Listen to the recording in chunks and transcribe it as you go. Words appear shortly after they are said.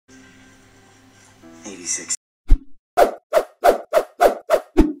86.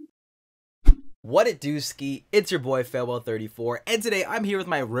 What it do, ski? It's your boy Farewell34, and today I'm here with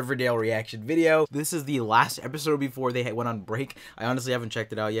my Riverdale reaction video. This is the last episode before they went on break. I honestly haven't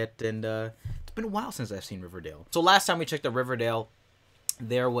checked it out yet, and it's been a while since I've seen Riverdale. So last time we checked out Riverdale,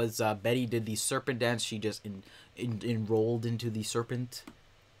 there was Betty did the serpent dance. She just enrolled into the serpent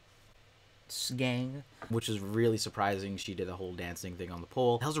gang, which is really surprising. She did a whole dancing thing on the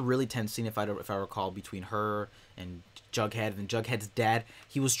pole. That was a really tense scene, if I recall, between her and Jughead. And Jughead's dad,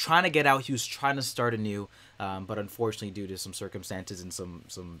 he was trying to get out, he was trying to start anew, but unfortunately, due to some circumstances and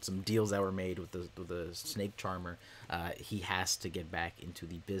some deals that were made with the snake charmer, he has to get back into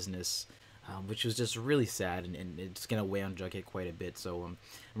the business, which was just really sad, and it's gonna weigh on Jughead quite a bit. So I'm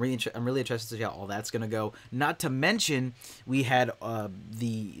really interested to see how all that's gonna go. Not to mention, we had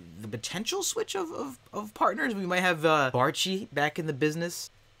the potential switch of partners. We might have Barchi back in the business.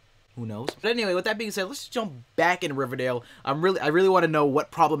 Who knows? But anyway, with that being said, let's jump back in Riverdale. I really want to know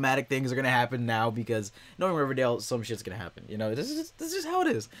what problematic things are gonna happen now, because knowing Riverdale, some shit's gonna happen. You know, this is just how it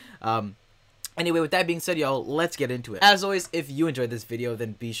is. Anyway, with that being said, y'all, let's get into it. As always, if you enjoyed this video,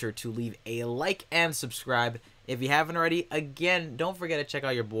 then be sure to leave a like and subscribe if you haven't already. Again, don't forget to check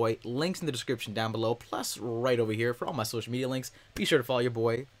out your boy. Links in the description down below, plus right over here for all my social media links. Be sure to follow your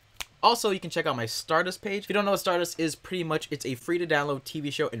boy. Also, you can check out my Stardust page. If you don't know what Stardust is, pretty much it's a free-to-download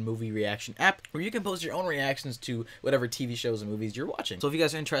TV show and movie reaction app where you can post your own reactions to whatever TV shows and movies you're watching. So if you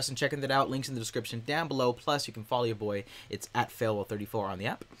guys are interested in checking that out, links in the description down below. Plus, you can follow your boy. It's at Farewell34 on the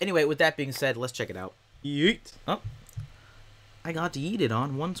app. Anyway, with that being said, let's check it out. Yeet. Oh, I got to eat it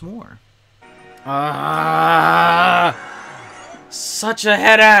on once more. Such a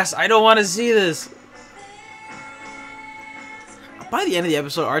head ass. I don't want to see this. By the end of the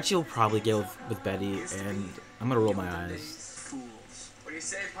episode, Archie will probably get with Betty, and I'm gonna roll my eyes. Fools. What do you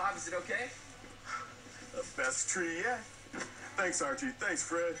say, Pop? Is it okay? The best tree yet. Thanks, Archie. Thanks,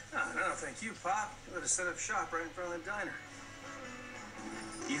 Fred. No, thank you, Pop. You would have set up shop right in front of the diner.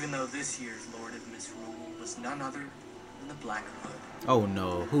 Even though this year's Lord of Misrule was none other than the Black Hood. Oh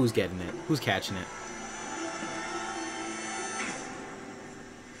no, who's getting it? Who's catching it?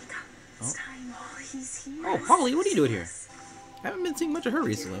 It's time. Oh, he's here. Oh, Polly, what are you doing here? I haven't been seeing much of her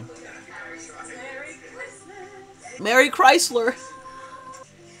recently. Merry Christmas. Mary Chrysler!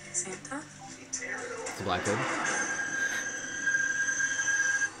 Santa? It's a Black Hood.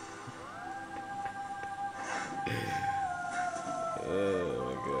 Oh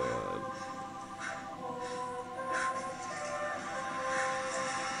my god.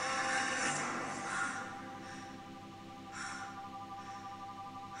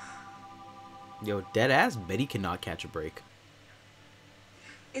 Yo, deadass, Betty cannot catch a break.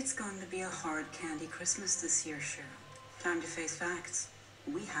 It's going to be a hard candy Christmas this year, Cheryl. Time to face facts.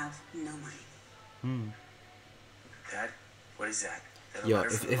 We have no money. Dad, what is that? Yo,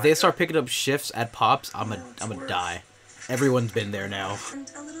 if they start picking up shifts at Pops, I'm a die. Everyone's been there now.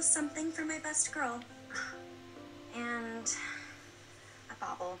 And a little something for my best girl. And a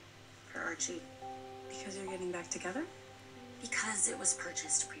bauble for Archie. Because you're getting back together? Because it was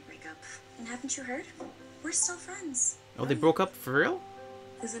purchased pre-breakup. And haven't you heard? We're still friends. Oh, they broke up for real?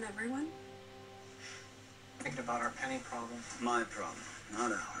 Isn't everyone? Thinking about our Penny problem. My problem,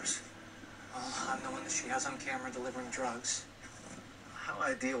 not ours. Well, I'm the one that she has on camera delivering drugs. How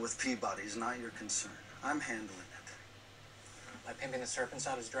I deal with Peabody is not your concern. I'm handling it. By pimping the serpents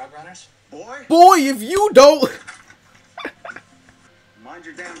out as drug runners? Boy, Boy, if you don't... mind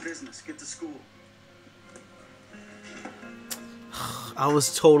your damn business. Get to school. I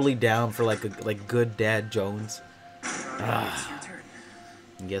was totally down for like good Dad Jones. It's your turn.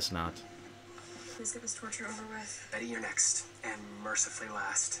 Guess not. Please get this torture over with. Betty, you're next. And mercifully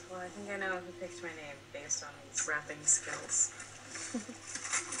last. Well, I think I know who picked my name based on his rapping skills.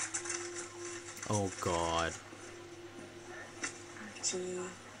 Oh god. Archie.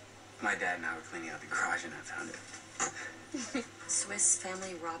 My dad and I were cleaning out the garage and I found it. Swiss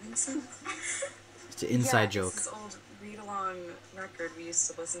Family Robinson? It's an inside Yeah, joke. This old read-along record we used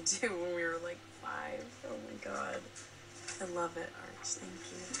to listen to when we were like 5. Oh my god. I love it, Arch. Thank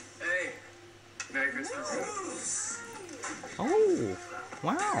you. Hey! Merry Christmas. Oh,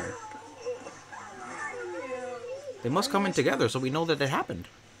 wow. They must come in together, so we know that it happened.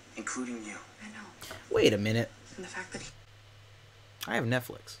 Including you. I know. Wait a minute. And the fact that I have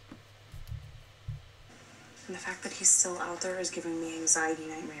Netflix. he's still out there is giving me anxiety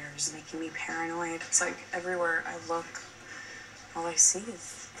nightmares, making me paranoid. It's like everywhere I look, all I see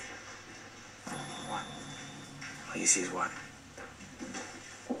is... What? All you see is what?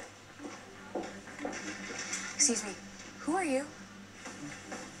 Excuse me, who are you?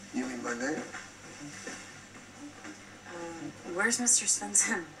 You mean my name? Where's Mr.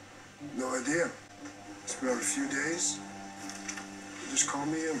 Svensson? No idea. It's been out a few days. He just called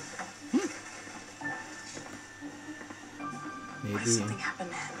me in. What if something happened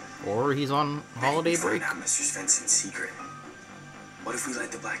to him? Or he's on holiday break. Find out Mr. Svensson's secret. What if we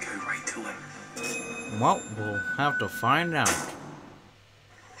let the Black Hood right to him? Well, we'll have to find out.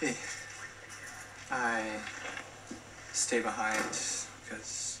 Hey, I stay behind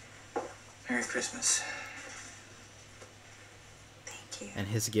because Merry Christmas. Thank you. And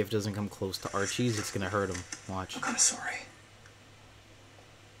his gift doesn't come close to Archie's, it's gonna hurt him. Watch. I'm kind of sorry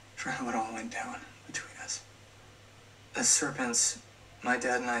for how it all went down between us. As serpents, my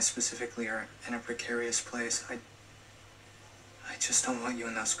dad and I specifically are in a precarious place. I just don't want you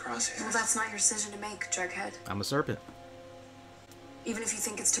in those crosshairs. Well, that's not your decision to make, Jughead. I'm a serpent. Even if you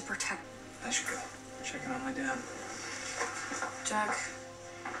think it's to protect... I should go check in on my dad. Jug.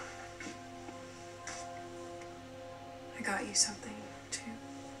 I got you something,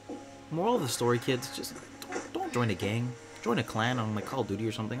 too. Moral of the story, kids, just don't join a gang. Join a clan on like Call of Duty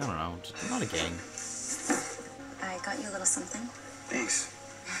or something. I don't know. Just not a gang. I got you a little something. Thanks.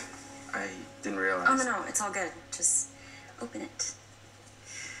 I didn't realize. Oh, no, it's all good. Just open it.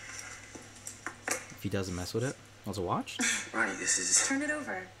 If he doesn't mess with it. Wants a watch? Ronnie, this is... Turn it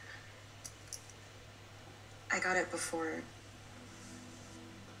over. I got it before.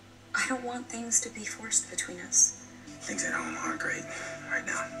 I don't want things to be forced between us. Things at home aren't great right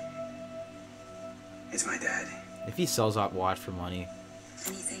now. It's my dad. If he sells that watch for money,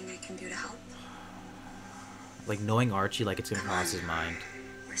 Anything I can do to help? like knowing Archie, like it's gonna cross his mind.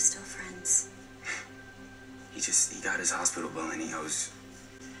 We're still friends. He got his hospital bill and he owes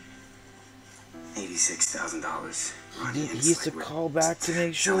 $86,000. He used to call back to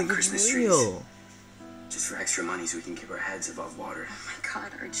make sure selling it was Christmas real. trees. Just for extra money so we can keep our heads above water. Oh my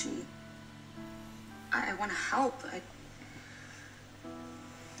God, Archie. I want to help. I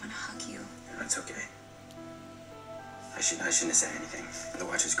want to hug you. That's okay. I shouldn't have said anything. The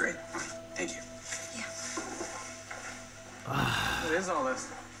watch is great. Thank you. Yeah. What is all this?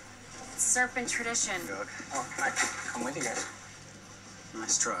 Serpent tradition. Doug, Oh, I could come with you guys.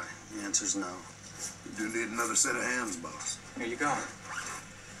 nice try. The answer's no. You do need another set of hands, boss. Here you go.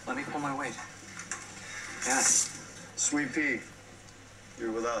 Let me pull my weight. Yes. Sweet Pea,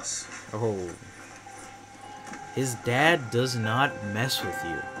 you're with us. Oh. His dad does not mess with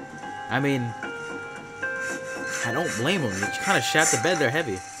you. I mean, I don't blame him. He kind of shat the bed there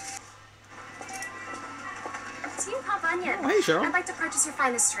heavy. To you, Pop Onion. Oh, hey, Cheryl. I'd like to purchase your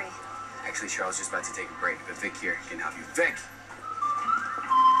finest tree. Actually, Cheryl's just about to take a break, but Vic here can help you. Vic!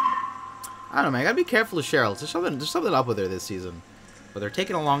 I don't know, man. I gotta be careful with Cheryl. There's something up with her this season. But they're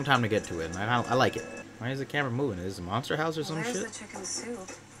taking a long time to get to it, and I like it. Why is the camera moving? Is it a monster house or some Where's shit? the chicken soup?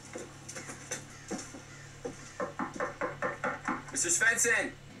 Mr.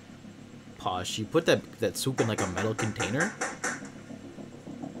 Svensson! Pause. She put that soup in like a metal container?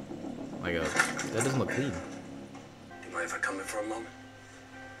 That doesn't look clean. Do you mind if I come in for a moment?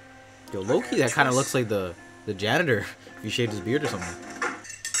 Yo, low-key, that kind of looks like the janitor if he shaved his beard or something.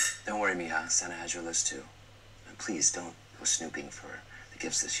 Don't worry, Mija. Santa has your list too. And please don't go snooping for the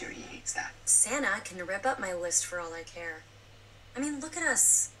gifts this year. He hates that. Santa can rip up my list for all I care. I mean, look at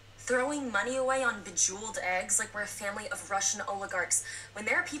us. Throwing money away on bejeweled eggs like we're a family of Russian oligarchs, when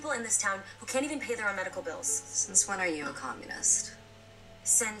there are people in this town who can't even pay their own medical bills. Since when are you a communist?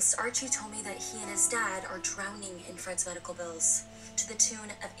 Since Archie told me that he and his dad are drowning in Fred's medical bills, to the tune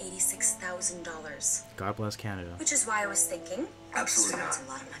of $86,000. God bless Canada. Which is why I was thinking, Absolutely not. That's a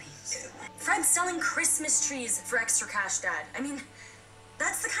lot of money. Fred's selling Christmas trees for extra cash, Dad. I mean,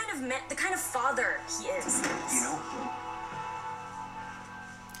 that's the kind of father he is. You know,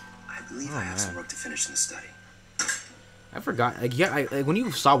 I believe I have some man. work to finish in the study. I forgot. When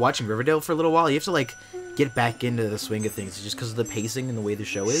you stop watching Riverdale for a little while, you have to like get back into the swing of things just because of the pacing and the way the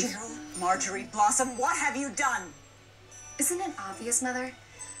show is. Cheryl, Marjorie, Blossom, what have you done? Isn't it obvious, Mother?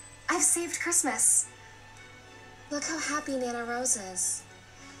 I've saved Christmas. Look how happy Nana Rose is.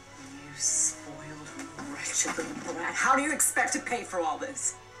 You spoiled, wretched little brat. How do you expect to pay for all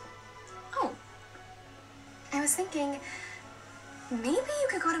this? Oh, I was thinking, maybe you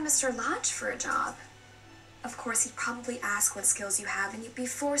could go to Mr. Lodge for a job. Of course, he'd probably ask what skills you have, and you'd be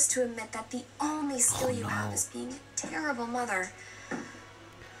forced to admit that the only skill you have is being a terrible mother.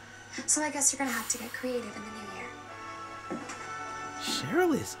 So I guess you're gonna have to get creative in the new year.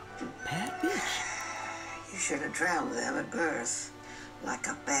 Cheryl is a bad bitch. You should have drowned them at birth, like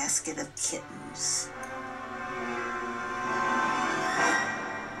a basket of kittens.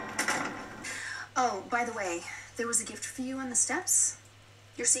 Oh, by the way, there was a gift for you on the steps.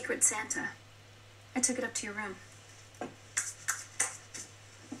 Your secret Santa. I took it up to your room.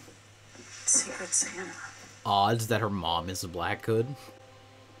 Secret Santa. Odds that her mom is a Black Hood.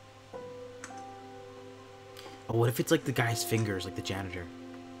 Oh, what if it's like the guy's fingers, like the janitor?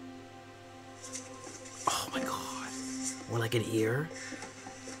 Oh my god. Or like an ear?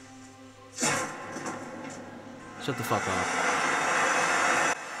 Shut the fuck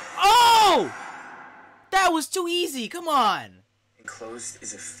up. Oh! That was too easy, come on! Enclosed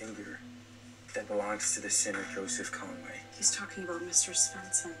is a finger that belongs to the sinner Joseph Conway. He's talking about Mr.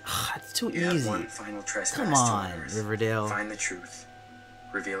 Svensson. It's too You have easy. one final trespass Come to on, unearth. Riverdale. Find the truth.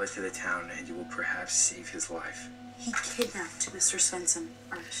 Reveal it to the town, and you will perhaps save his life. He kidnapped Mr. Svensson,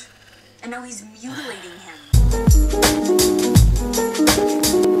 Art. And now he's mutilating him.